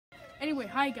Anyway,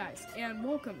 hi guys, and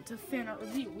welcome to Fan Art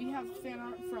Review. We have fan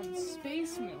art from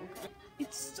Space Milk.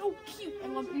 It's so cute. I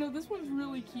love it. No, this one's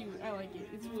really cute. I like it.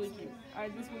 It's really cute.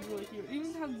 This one's really cute. It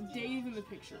even has Dave in the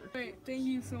picture. Wait, thank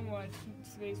you so much,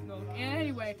 Space Milk. And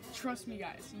anyway, trust me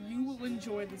guys, you will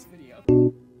enjoy this video.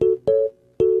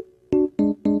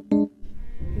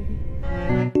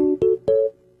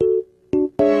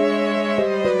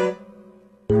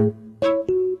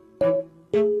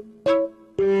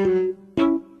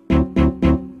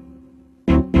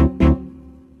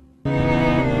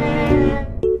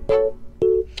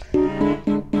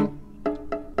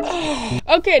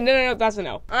 Okay, no, that's a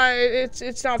no.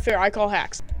 It's not fair. I call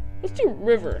hacks. Let's do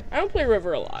River. I don't play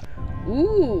River a lot.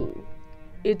 Ooh,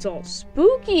 it's all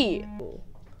spooky.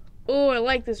 Oh, I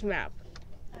like this map.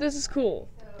 This is cool.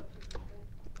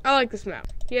 I like this map.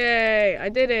 Yay, I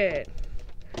did it.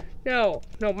 No,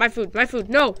 my food,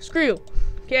 no, screw you.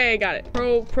 Okay, I got it.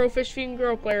 Pro fish feeding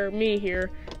girl player, me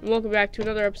here, and welcome back to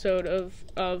another episode of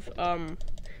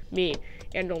me.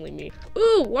 And only me.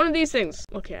 Ooh, one of these things.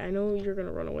 Okay, I know you're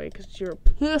gonna run away because you're a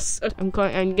puss. I'm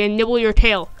gonna nibble your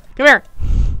tail. Come here.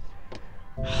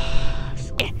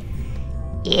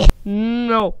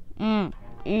 No.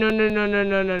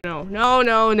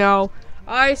 No.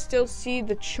 I still see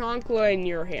the chancla in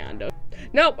your hand.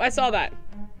 Nope, I saw that.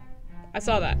 I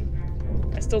still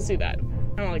see that.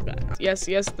 I don't like that. Yes,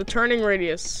 the turning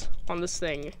radius on this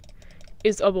thing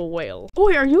is of a whale.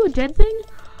 Boy, are you a dead thing?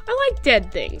 I like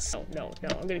dead things. No,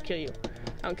 I'm gonna kill you.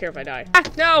 I don't care if I die. Ah,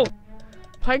 no!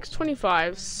 Pike's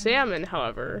 25. Salmon,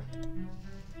 however,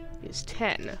 is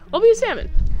 10. I'll be a salmon.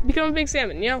 Become a big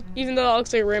salmon, you know? Even though that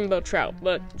looks like a rainbow trout,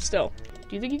 but still.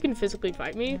 Do you think you can physically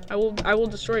fight me? I will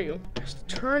destroy you. There's the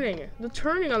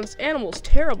turning on this animal is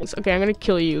terrible. Okay, I'm gonna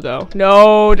kill you, though.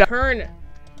 No, turn.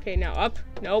 Okay, now up.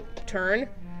 Nope, turn.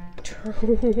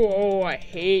 Oh, I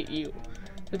hate you.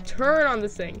 The turn on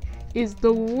this thing is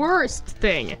the worst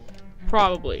thing,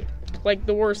 probably. Like,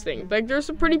 the worst thing. Like, there's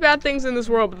some pretty bad things in this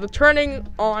world, but the turning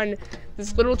on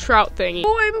this little trout thing.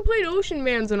 Oh, I haven't played Ocean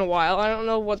Mans in a while. I don't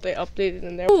know what they updated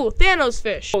in there. Ooh, Thanos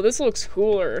fish. Oh, this looks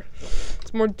cooler.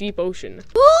 It's more deep ocean.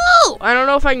 Ooh! I don't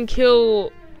know if I can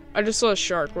kill... I just saw a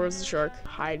shark. Where's the shark?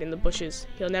 Hide in the bushes.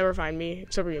 He'll never find me,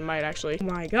 except for he might, actually. Oh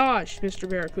my gosh, Mr.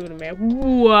 Barracuda, man.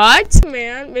 What?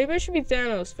 Man, maybe I should be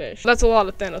Thanos fish. That's a lot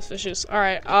of Thanos fishes.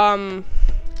 Alright,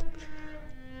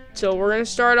 so we're gonna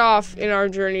start off in our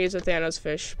journey as a Thanos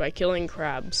fish by killing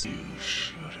crabs. You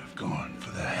should have gone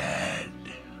for the head.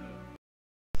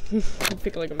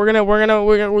 Pick like we're gonna do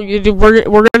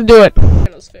it.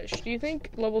 Thanos fish. Do you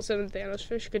think level 7 Thanos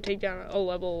fish could take down a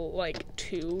level like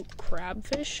 2 crab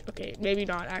fish? Okay, maybe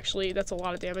not actually. That's a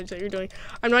lot of damage that you're doing.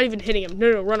 I'm not even hitting him.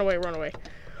 No, run away.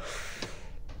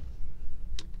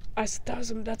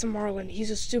 That's a Marlin.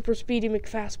 He's a super speedy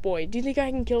McFast boy. Do you think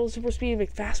I can kill a super speedy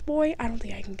McFast boy? I don't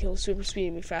think I can kill a super speedy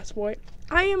McFast boy.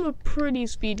 I am a pretty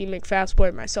speedy McFast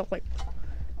boy myself. Like,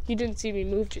 you didn't see me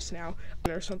move just now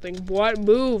or something. What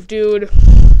move, dude?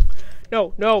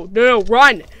 No,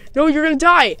 run! No, you're gonna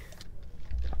die!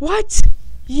 What?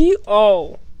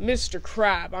 Oh, Mr.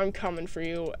 Crab, I'm coming for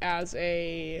you as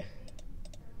a...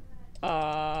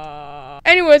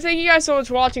 Anyway, thank you guys so much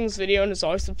for watching this video, and as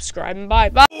always, subscribe and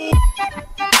bye.